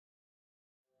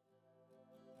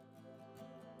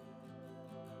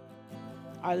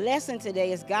Our lesson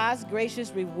today is God's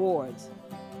gracious rewards.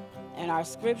 And our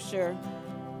scripture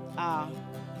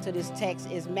to this text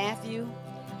is Matthew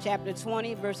chapter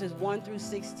 20, verses 1 through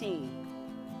 16.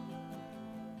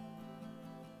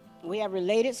 We have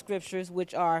related scriptures,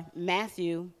 which are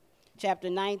Matthew chapter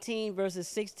 19, verses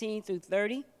 16 through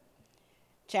 30,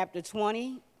 chapter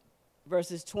 20,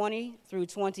 verses 20 through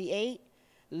 28,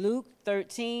 Luke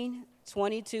 13,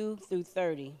 22 through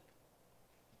 30.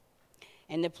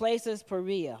 And the place is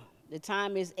Perea. The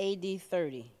time is AD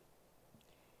 30.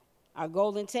 Our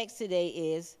golden text today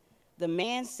is, the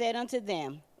man said unto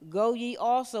them, Go ye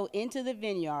also into the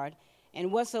vineyard,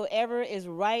 and whatsoever is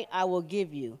right I will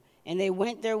give you. And they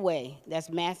went their way. That's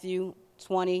Matthew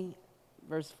 20,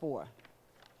 verse 4.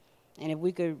 And if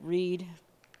we could read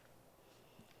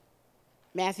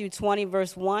Matthew 20,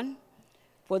 verse 1.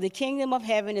 For the kingdom of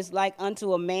heaven is like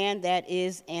unto a man that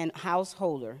is an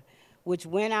householder, which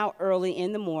went out early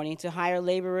in the morning to hire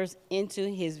laborers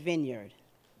into his vineyard.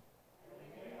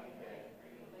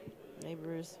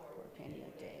 Laborers for a penny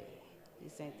a day. He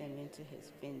sent them into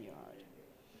his vineyard.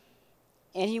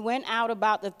 And he went out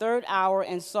about the third hour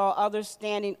and saw others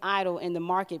standing idle in the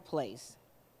marketplace.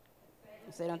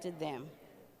 He said unto them,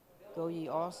 Go ye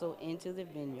also into the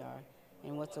vineyard,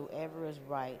 and whatsoever is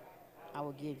right I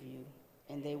will give you.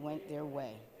 And they went their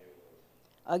way.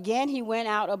 Again he went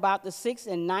out about the 6th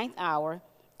and 9th hour,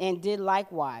 and did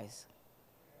likewise.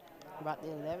 About the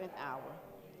 11th hour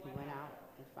he went out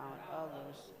and found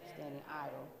others standing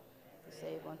idle. He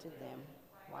said unto them,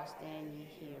 Why stand ye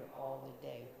here all the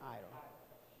day idle?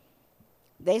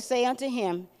 They say unto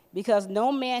him, Because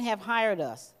no man hath hired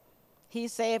us. He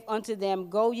saith unto them,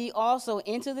 Go ye also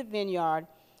into the vineyard,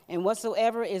 and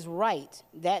whatsoever is right,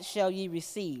 that shall ye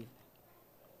receive.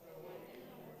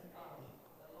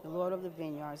 The Lord of the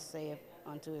vineyard saith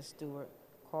unto his steward,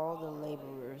 Call the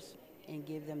laborers, and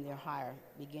give them their hire,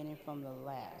 beginning from the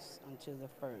last unto the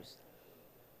first.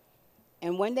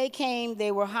 And when they came,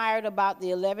 they were hired about the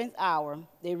 11th hour.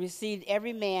 They received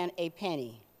every man a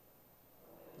penny.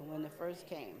 And when the first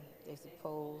came, they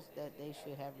supposed that they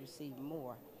should have received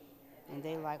more. And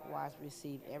they likewise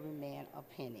received every man a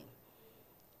penny.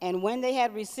 And when they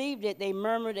had received it, they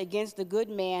murmured against the good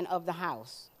man of the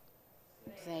house,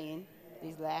 saying,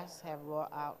 These last have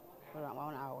wrought out for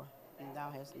 1 hour, and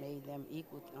thou hast made them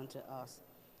equal unto us,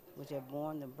 which have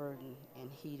borne the burden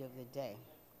and heat of the day.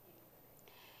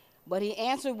 But he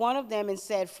answered one of them and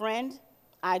said, Friend,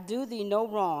 I do thee no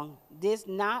wrong. Didst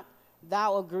not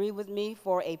thou agree with me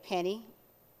for a penny?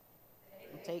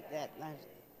 Take that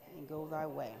and go thy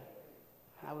way.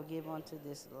 I will give unto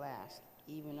this last,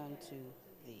 even unto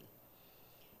thee.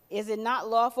 Is it not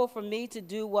lawful for me to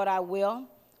do what I will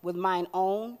with mine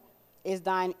own? Is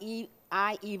thine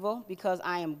eye evil, because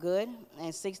I am good?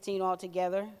 And 16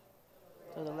 altogether.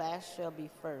 So the last shall be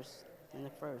first, and the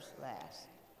first last.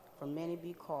 For many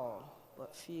be called,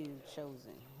 but few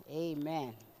chosen.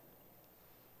 Amen.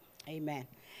 Amen.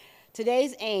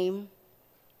 Today's aim,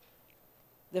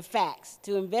 the facts,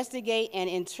 to investigate and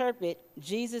interpret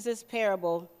Jesus'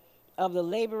 parable of the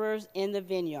laborers in the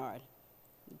vineyard.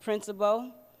 The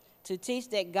principle, to teach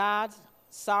that God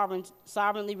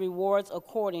sovereignly rewards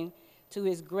according to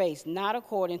his grace, not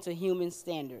according to human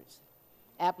standards.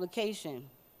 Application,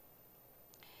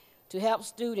 to help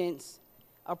students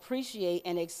appreciate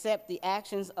and accept the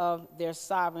actions of their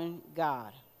sovereign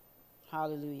God.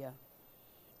 Hallelujah.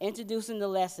 Introducing the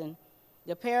lesson,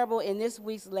 the parable in this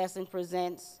week's lesson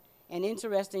presents an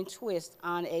interesting twist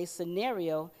on a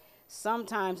scenario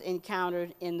sometimes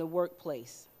encountered in the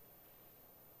workplace.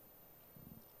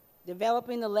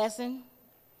 Developing the lesson,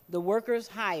 the workers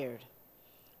hired.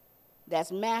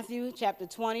 That's Matthew chapter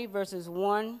 20, verses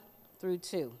 1 through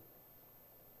 2.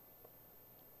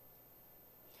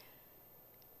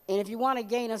 And if you want to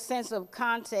gain a sense of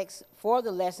context for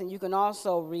the lesson, you can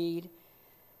also read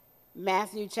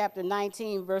Matthew chapter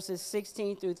 19, verses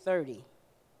 16 through 30,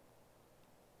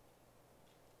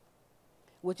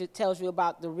 which it tells you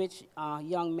about the rich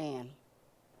young man.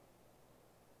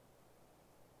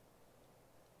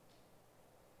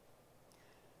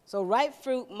 So ripe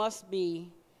fruit must be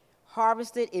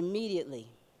harvested immediately.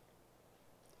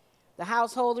 The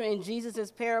householder in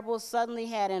Jesus' parable suddenly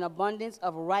had an abundance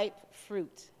of ripe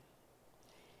fruit.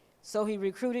 So he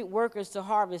recruited workers to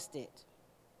harvest it.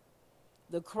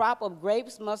 The crop of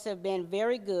grapes must have been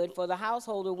very good, for the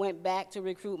householder went back to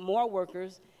recruit more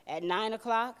workers at 9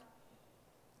 o'clock,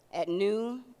 at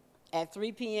noon, at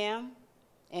 3 p.m.,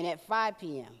 and at 5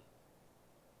 p.m.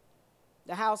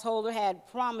 The householder had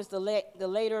promised the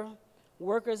later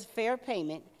workers fair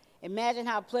payment. Imagine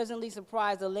how pleasantly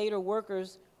surprised the later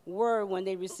workers were when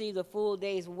they received a full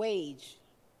day's wage.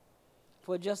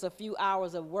 for just a few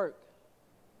hours of work.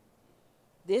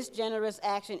 This generous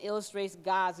action illustrates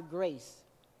God's grace.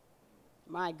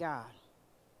 My God.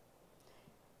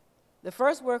 The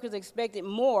first workers expected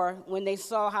more when they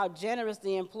saw how generous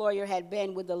the employer had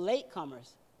been with the latecomers.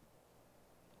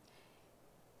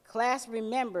 Class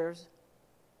members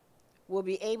will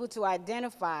be able to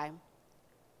identify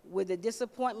with the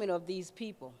disappointment of these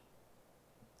people.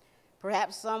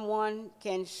 Perhaps someone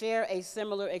can share a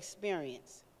similar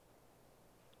experience.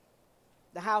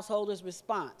 The householder's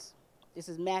response. This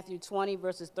is Matthew 20,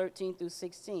 verses 13 through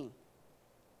 16.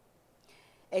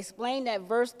 Explain that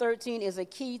verse 13 is a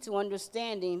key to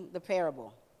understanding the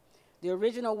parable. The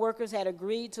original workers had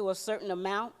agreed to a certain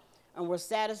amount and were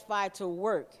satisfied to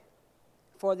work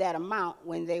for that amount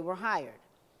when they were hired.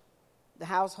 The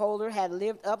householder had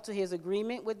lived up to his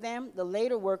agreement with them. The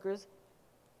later workers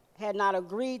had not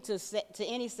agreed to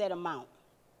any set amount.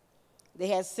 They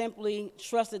had simply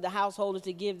trusted the householder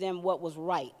to give them what was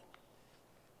right.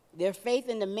 Their faith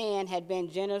in the man had been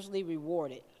generously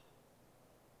rewarded.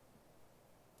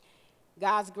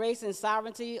 God's grace and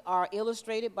sovereignty are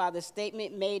illustrated by the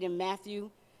statement made in Matthew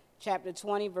chapter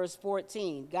 20, verse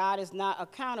 14. God is not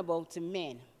accountable to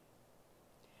men.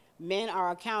 Men are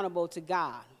accountable to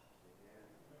God.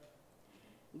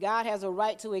 God has a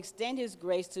right to extend his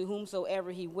grace to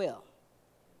whomsoever he will.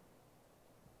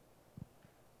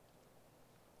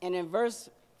 And in verse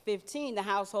 15, the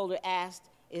householder asked,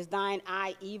 "Is thine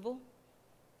eye evil?"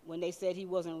 when they said he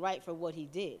wasn't right for what he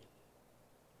did.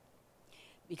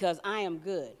 Because I am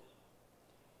good.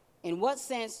 In what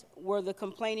sense were the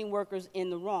complaining workers in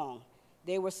the wrong?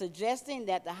 They were suggesting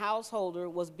that the householder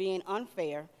was being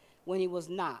unfair when he was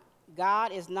not.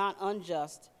 God is not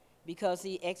unjust because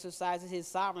he exercises his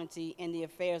sovereignty in the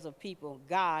affairs of people.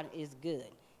 God is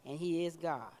good, and he is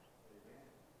God.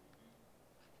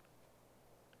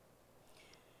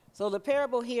 So the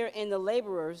parable here in the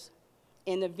laborers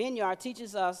in the vineyard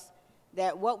teaches us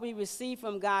that what we receive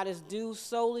from God is due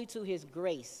solely to his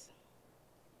grace.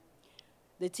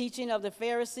 The teaching of the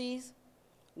Pharisees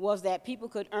was that people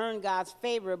could earn God's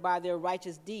favor by their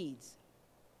righteous deeds.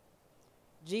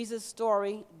 Jesus'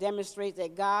 story demonstrates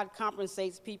that God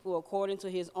compensates people according to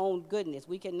his own goodness.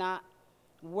 We cannot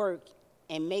work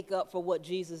and make up for what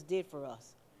Jesus did for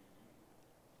us.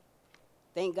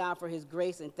 Thank God for his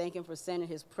grace and thank him for sending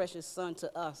his precious son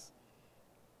to us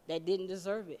that didn't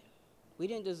deserve it. We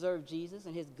didn't deserve Jesus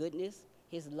and his goodness,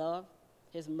 his love,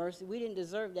 his mercy. We didn't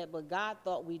deserve that, but God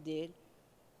thought we did.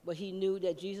 But he knew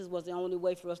that Jesus was the only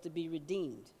way for us to be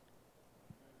redeemed.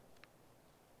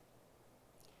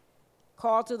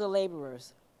 Call to the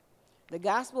laborers. The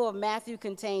Gospel of Matthew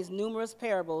contains numerous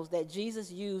parables that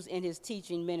Jesus used in his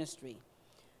teaching ministry.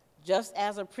 Just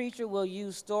as a preacher will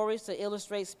use stories to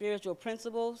illustrate spiritual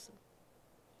principles,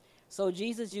 so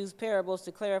Jesus used parables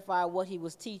to clarify what he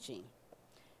was teaching.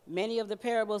 Many of the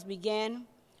parables began,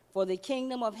 "For the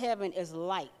kingdom of heaven is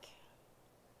like."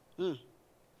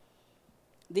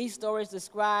 These stories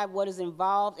describe what is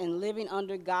involved in living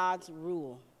under God's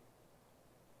rule.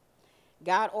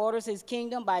 God orders his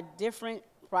kingdom by different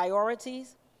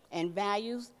priorities and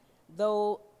values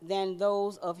than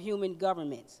those of human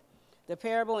governments. The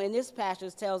parable in this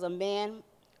passage tells a man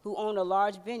who owned a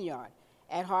large vineyard.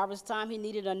 At harvest time, he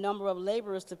needed a number of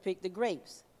laborers to pick the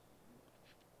grapes.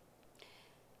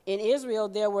 In Israel,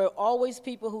 there were always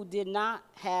people who did not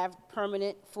have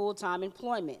permanent full-time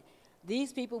employment.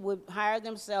 These people would hire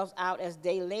themselves out as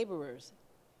day laborers.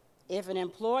 If an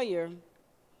employer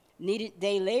needed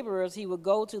day laborers, he would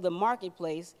go to the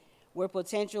marketplace where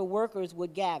potential workers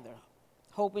would gather,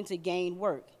 hoping to gain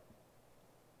work.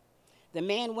 The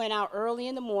man went out early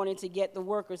in the morning to get the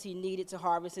workers he needed to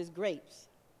harvest his grapes.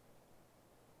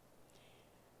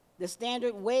 The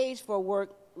standard wage for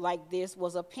work like this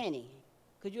was a penny.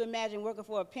 Could you imagine working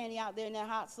for a penny out there in that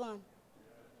hot sun?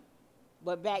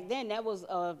 But back then, that was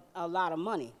a lot of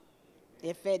money.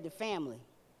 It fed the family.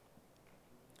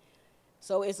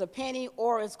 So it's a penny,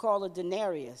 or it's called a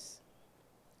denarius.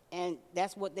 And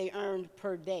that's what they earned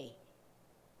per day.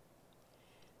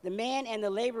 The man and the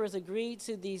laborers agreed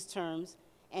to these terms,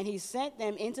 and he sent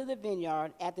them into the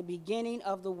vineyard at the beginning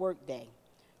of the workday,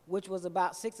 which was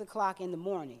about 6 o'clock in the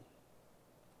morning.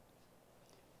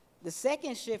 The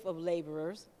second shift of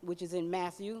laborers, which is in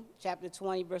Matthew chapter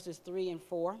 20, verses 3 and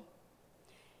 4.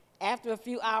 After a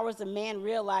few hours, the man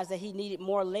realized that he needed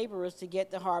more laborers to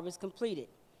get the harvest completed.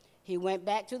 He went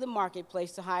back to the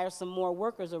marketplace to hire some more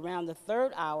workers around the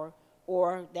third hour,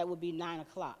 or that would be 9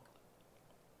 o'clock.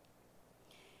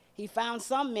 He found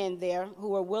some men there who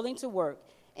were willing to work.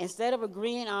 Instead of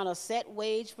agreeing on a set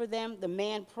wage for them, the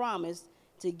man promised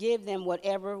to give them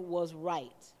whatever was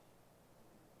right.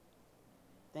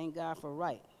 Thank God for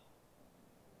right.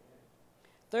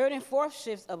 Third and fourth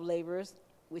shifts of laborers,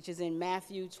 which is in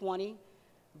Matthew 20,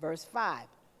 verse 5.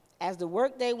 As the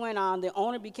workday went on, the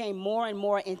owner became more and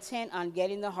more intent on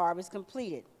getting the harvest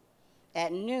completed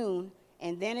at noon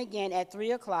and then again at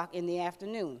 3 o'clock in the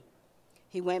afternoon.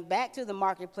 He went back to the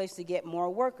marketplace to get more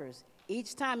workers.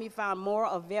 Each time he found more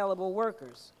available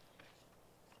workers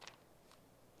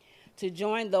to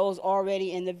join those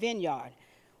already in the vineyard.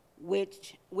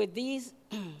 Which, with these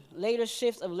later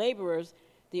shifts of laborers,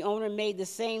 the owner made the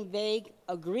same vague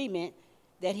agreement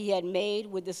that he had made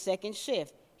with the second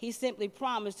shift. He simply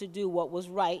promised to do what was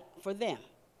right for them.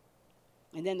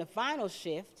 And then the final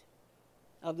shift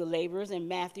of the laborers in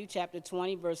Matthew chapter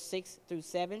 20, verse 6 through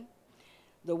 7.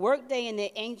 The workday in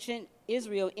the ancient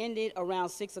Israel ended around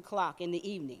 6 o'clock in the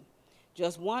evening.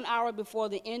 Just 1 hour before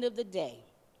the end of the day,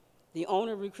 the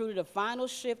owner recruited a final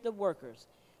shift of workers.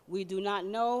 We do not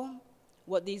know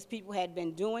what these people had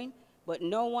been doing, but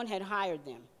no one had hired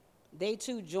them. They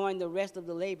too joined the rest of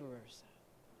the laborers.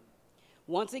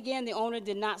 Once again, the owner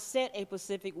did not set a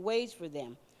specific wage for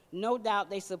them. No doubt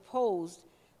they supposed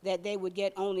that they would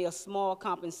get only a small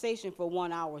compensation for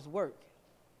 1 hour's work.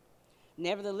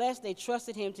 Nevertheless, they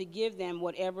trusted him to give them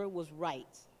whatever was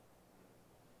right.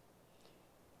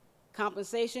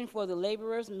 Compensation for the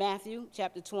laborers, Matthew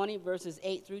chapter 20, verses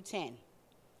 8 through 10.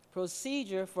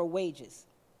 Procedure for wages.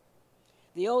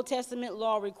 The Old Testament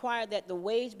law required that the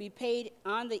wage be paid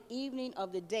on the evening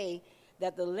of the day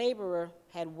that the laborer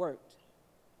had worked,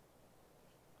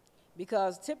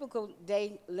 because typical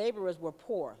day laborers were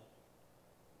poor.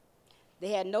 They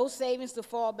had no savings to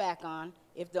fall back on.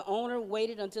 If the owner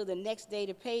waited until the next day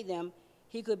to pay them,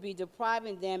 he could be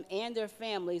depriving them and their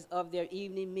families of their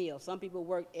evening meal. Some people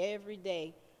worked every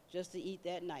day just to eat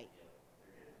that night.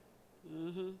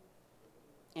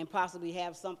 And possibly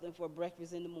have something for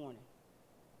breakfast in the morning.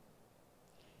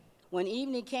 When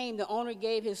evening came, the owner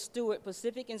gave his steward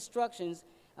specific instructions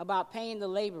about paying the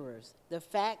laborers. The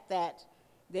fact that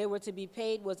they were to be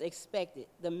paid was expected.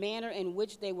 The manner in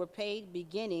which they were paid,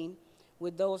 beginning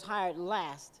with those hired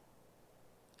last,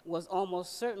 was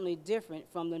almost certainly different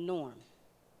from the norm.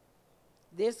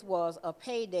 This was a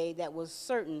payday that was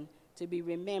certain to be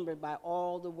remembered by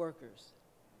all the workers.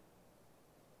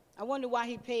 I wonder why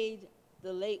he paid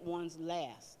the late ones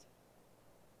last.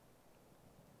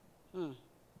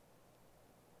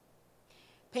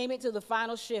 Payment to the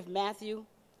final shift, Matthew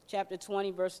chapter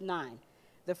 20, verse 9.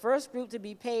 The first group to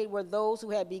be paid were those who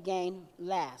had begun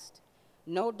last.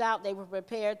 No doubt they were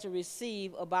prepared to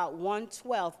receive about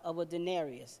 1/12 of a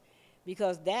denarius,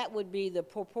 because that would be the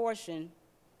proportion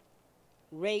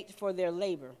rate for their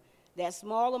labor. That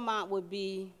small amount would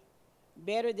be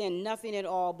better than nothing at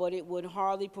all, but it would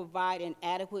hardly provide an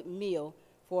adequate meal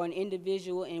for an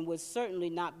individual and would certainly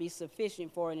not be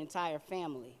sufficient for an entire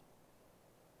family.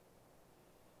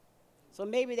 So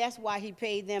maybe that's why he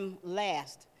paid them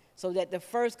last, so that the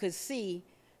first could see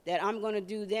that I'm going to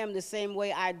do them the same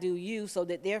way I do you, so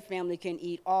that their family can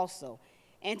eat also.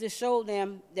 And to show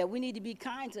them that we need to be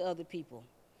kind to other people.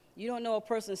 You don't know a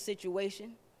person's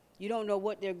situation. You don't know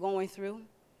what they're going through.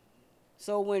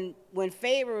 So when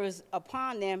favor is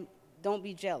upon them, don't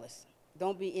be jealous.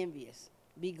 Don't be envious.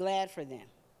 Be glad for them.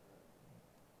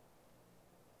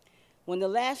 When the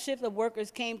last shift of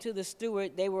workers came to the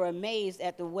steward, they were amazed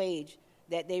at the wage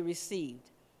that they received.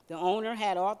 The owner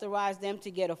had authorized them to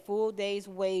get a full day's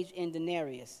wage in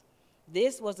denarius.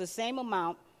 This was the same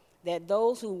amount that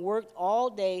those who worked all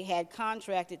day had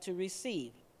contracted to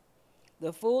receive.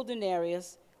 The full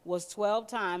denarius was 12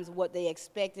 times what they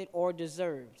expected or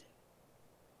deserved.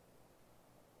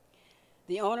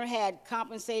 The owner had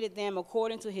compensated them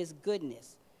according to his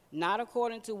goodness, not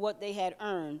according to what they had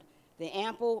earned. The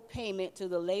ample payment to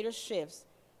the later shifts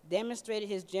demonstrated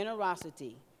his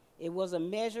generosity. It was a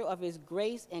measure of his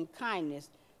grace and kindness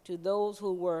to those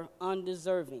who were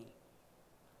undeserving.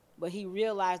 But he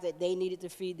realized that they needed to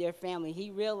feed their family. He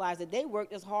realized that they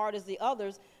worked as hard as the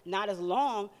others, not as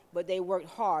long, but they worked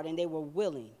hard and they were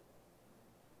willing.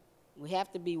 We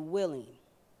have to be willing.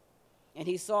 And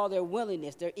he saw their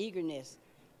willingness, their eagerness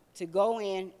to go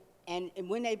in. And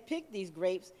when they picked these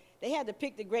grapes, they had to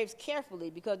pick the grapes carefully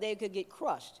because they could get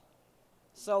crushed.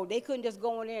 So they couldn't just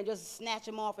go in there and just snatch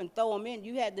them off and throw them in.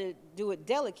 You had to do it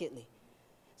delicately.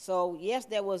 So, yes,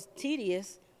 that was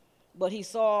tedious, but he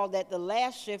saw that the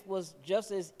last shift was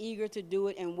just as eager to do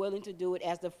it and willing to do it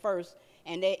as the first.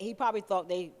 And he probably thought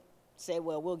they said,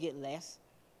 well, we'll get less,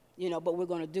 but we're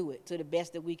going to do it to the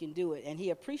best that we can do it. And he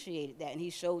appreciated that, and he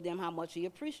showed them how much he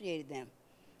appreciated them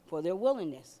for their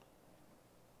willingness.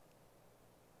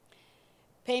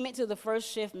 Payment to the first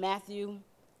shift, Matthew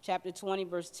chapter 20,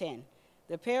 verse 10.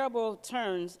 The parable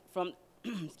turns from,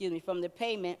 from the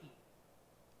payment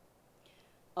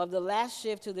of the last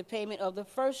shift to the payment of the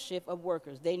first shift of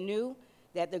workers. They knew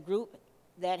that the group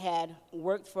that had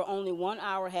worked for only 1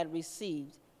 hour had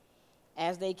received.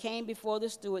 As they came before the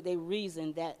steward, they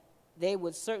reasoned that they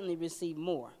would certainly receive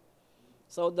more.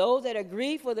 So those that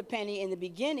agreed for the penny in the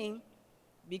beginning,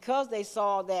 because they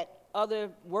saw that other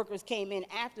workers came in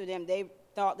after them, they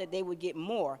thought that they would get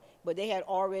more, but they had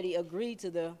already agreed to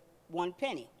the 1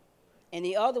 penny. And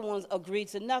the other ones agreed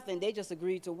to nothing. They just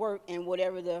agreed to work, and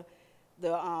whatever the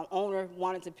owner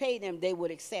wanted to pay them, they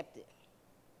would accept it.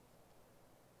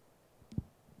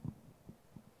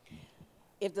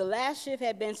 If the last shift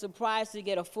had been surprised to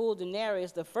get a full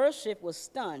denarius, the first shift was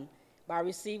stunned by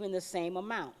receiving the same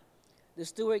amount. The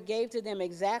steward gave to them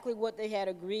exactly what they had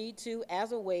agreed to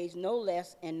as a wage, no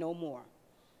less and no more.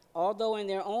 Although in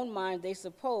their own mind they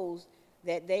supposed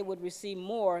that they would receive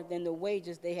more than the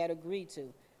wages they had agreed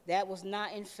to. That was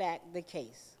not, in fact, the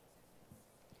case.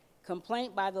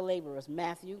 Complaint by the laborers,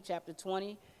 Matthew chapter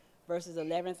 20, verses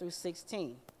 11 through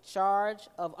 16. Charge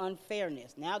of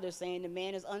unfairness. Now they're saying the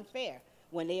man is unfair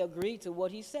when they agreed to what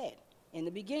he said in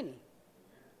the beginning.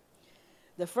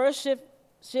 The first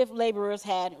shift laborers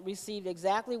had received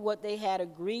exactly what they had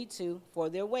agreed to for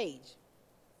their wage.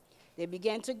 They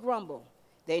began to grumble.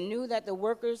 They knew that the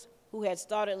workers who had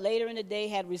started later in the day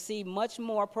had received much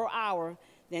more per hour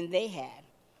than they had.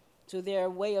 To their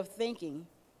way of thinking,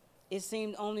 it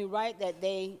seemed only right that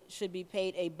they should be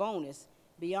paid a bonus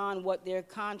beyond what their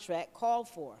contract called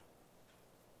for.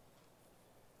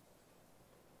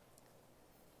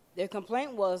 Their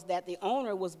complaint was that the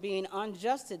owner was being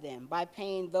unjust to them by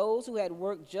paying those who had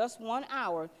worked just 1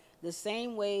 hour the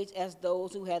same wage as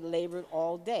those who had labored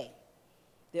all day.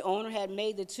 The owner had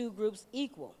made the two groups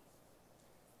equal.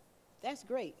 That's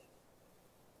great.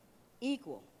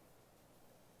 Equal.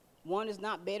 One is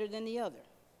not better than the other.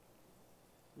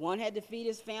 One had to feed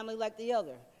his family like the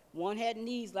other. One had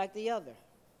needs like the other.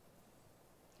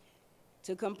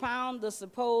 To compound the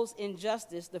supposed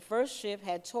injustice, the first shift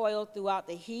had toiled throughout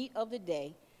the heat of the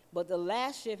day, but the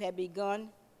last shift had begun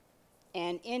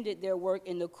and ended their work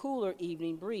in the cooler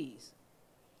evening breeze.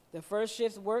 The first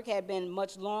shift's work had been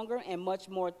much longer and much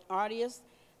more arduous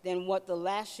than what the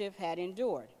last shift had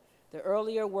endured. The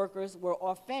earlier workers were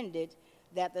offended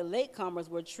that the latecomers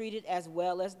were treated as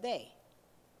well as they.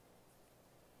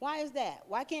 Why is that?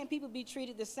 Why can't people be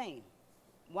treated the same?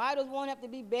 Why does one have to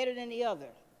be better than the other?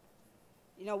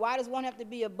 Why does one have to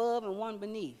be above and one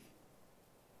beneath?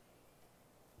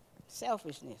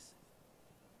 Selfishness.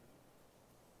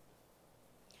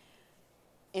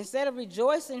 Instead of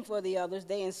rejoicing for the others,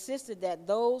 they insisted that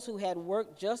those who had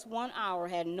worked just 1 hour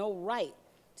had no right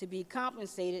to be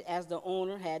compensated as the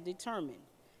owner had determined.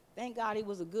 Thank God he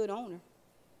was a good owner.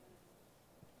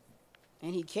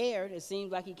 And he cared. It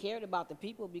seemed like he cared about the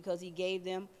people because he gave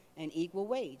them an equal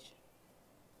wage.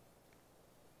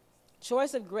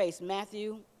 Choice of grace,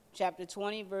 Matthew chapter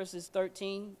 20, verses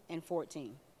 13 and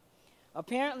 14.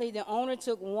 Apparently, the owner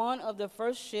took one of the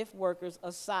first shift workers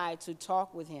aside to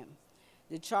talk with him.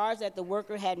 The charge that the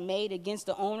worker had made against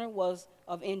the owner was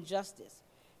of injustice.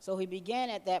 So he began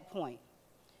at that point.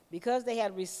 Because they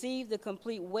had received the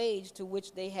complete wage to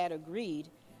which they had agreed,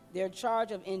 their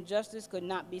charge of injustice could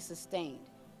not be sustained.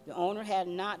 The owner had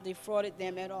not defrauded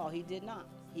them at all. He did not.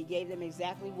 He gave them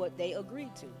exactly what they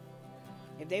agreed to.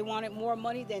 If they wanted more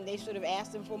money, then they should have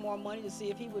asked him for more money to see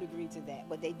if he would agree to that.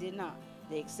 But they did not.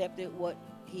 They accepted what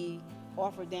he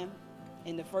offered them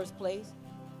in the first place,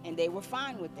 and they were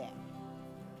fine with that.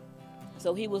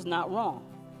 So he was not wrong.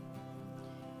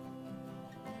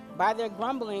 By their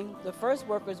grumbling, the first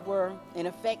workers were, in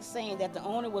effect, saying that the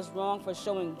owner was wrong for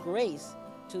showing grace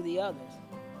to the others.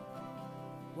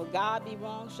 Would God be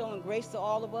wrong showing grace to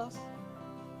all of us?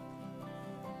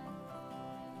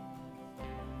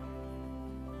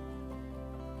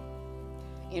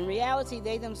 In reality,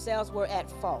 they themselves were at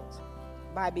fault.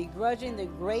 By begrudging the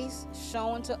grace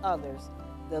shown to others,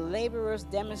 the laborers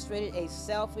demonstrated a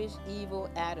selfish, evil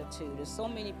attitude. There's so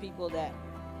many people that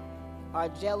are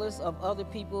jealous of other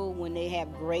people when they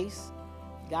have grace,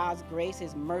 God's grace,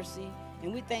 His mercy,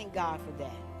 and we thank God for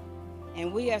that.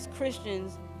 And we as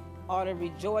Christians ought to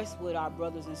rejoice with our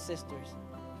brothers and sisters,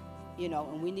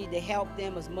 and we need to help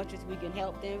them as much as we can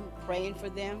help them, praying for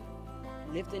them,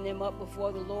 lifting them up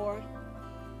before the Lord.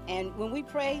 And when we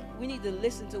pray, we need to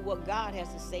listen to what God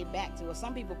has to say back to us.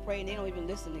 Some people pray and they don't even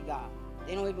listen to God.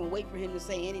 They don't even wait for Him to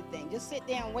say anything. Just sit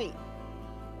there and wait.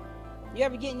 You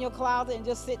ever get in your closet and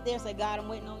just sit there and say, God, I'm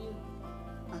waiting on you?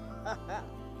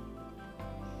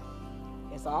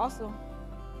 It's awesome.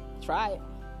 Try it.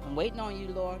 I'm waiting on you,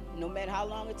 Lord. No matter how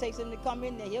long it takes Him to come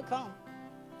in there, He'll come.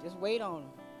 Just wait on him.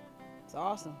 It's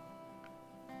awesome.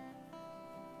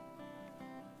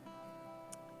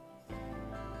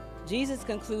 Jesus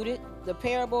concluded the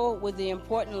parable with the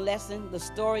important lesson the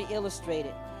story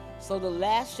illustrated. So the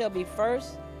last shall be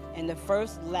first, and the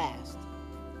first last.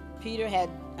 Peter had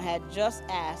just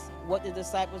asked what the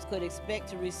disciples could expect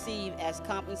to receive as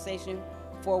compensation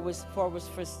for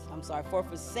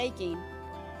forsaking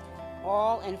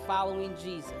all and following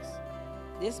Jesus.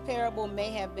 This parable may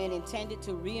have been intended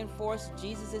to reinforce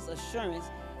Jesus' assurance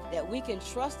that we can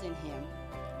trust in him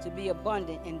to be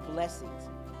abundant in blessings,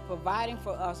 providing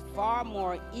for us far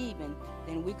more even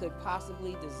than we could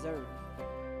possibly deserve.